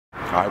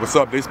Alright, what's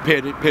up? This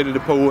Petty the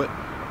Poet.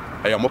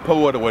 Hey, I'm a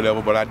poet or whatever,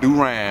 but I do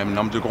rhyme, and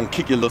I'm just gonna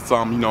kick you a little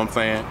something, you know what I'm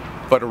saying?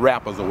 For the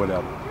rappers or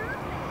whatever.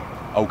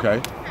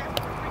 Okay.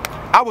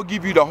 I will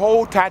give you the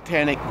whole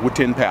Titanic with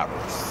 10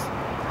 paddles.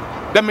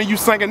 That means you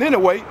singing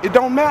anyway, it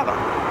don't matter.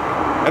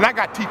 And I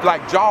got teeth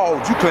like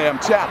Jaws, you clam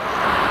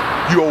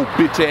chowder. You old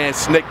bitch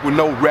ass snake with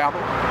no rattle.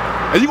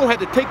 And you gonna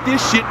have to take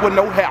this shit with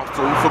no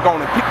hassle, so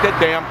gonna pick that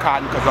damn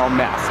cotton cause I'm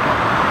master.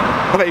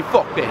 But hey,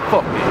 fuck that.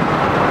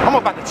 I'm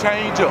about to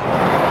change up.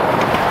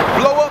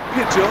 Blow up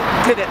picture,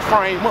 tear that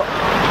frame up.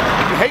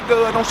 Hey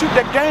girl, don't shoot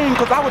that game,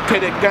 cause I would tear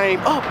that game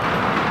up.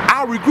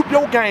 I'll regroup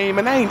your game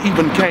and I ain't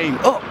even came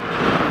up.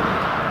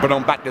 But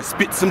I'm about to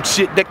spit some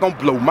shit that gon'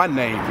 blow my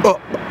name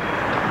up.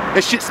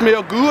 That shit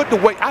smell good the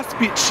way I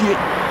spit shit.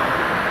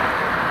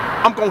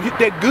 I'm gonna hit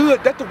that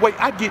good, that's the way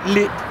I get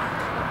lit.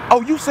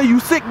 Oh, you say you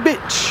sick,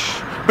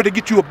 bitch. Better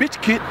get you a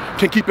bitch kit,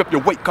 can keep up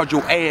your weight cause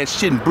your ass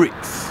shitting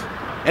bricks.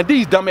 And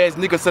these dumbass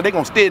niggas say they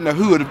gon' stay in the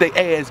hood if they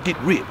ass get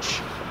rich.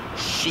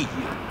 Shit.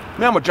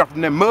 Man, I'ma jump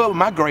from that mud when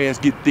my grass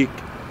get thick.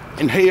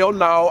 And hell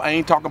no, I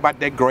ain't talking about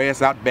that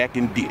grass out back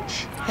in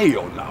ditch.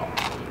 Hell no.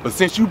 But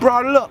since you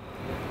brought it up,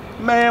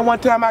 man, one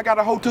time I got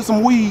a hoe to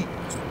some weed.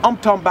 I'm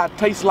talking about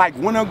taste like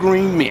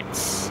wintergreen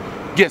mints.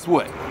 Guess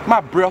what? My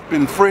breath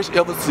been fresh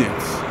ever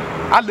since.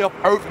 I left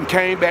Earth and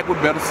came back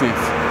with better sense.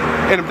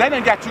 And if that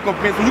ain't got you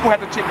convinced, you gonna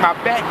have to check my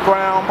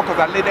background because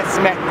I lay that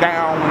smack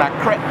down when I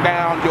crack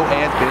down your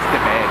ass best to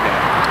bad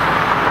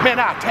down. Man,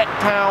 I attack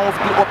towns,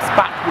 blow up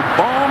spots with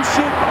bomb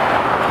shit.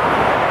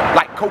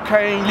 Like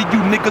cocaine, leave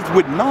you niggas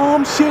with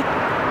numb shit.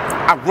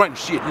 I run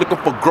shit looking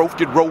for growth,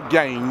 get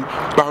Rogaine.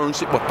 Burn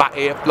shit with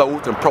fire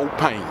flows and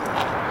propane.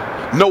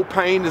 No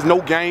pain is no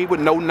game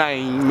with no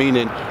name,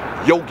 meaning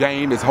your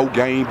game is whole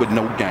game with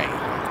no game.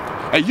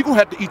 And you gonna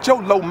have to eat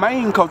your low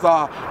main cause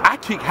I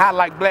kick high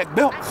like black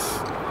belts.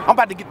 I'm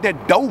about to get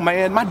that dough,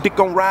 man. My dick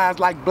gon' rise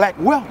like black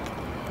wealth.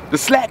 The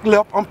slack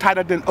left, I'm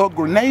tighter than a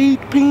grenade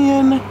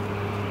pin.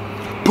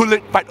 Pull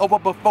it, fight over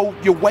before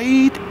you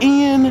wade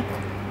in.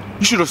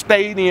 You should've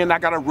stayed in, I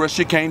got a rush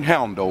you can't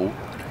handle.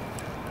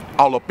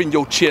 All up in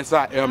your chest,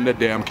 I am the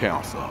damn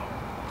cancer.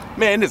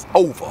 Man, it's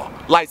over.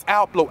 Lights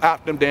out, blow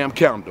out them damn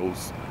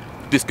candles.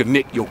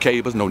 Disconnect your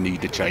cables, no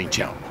need to change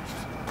channels.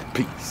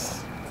 Peace.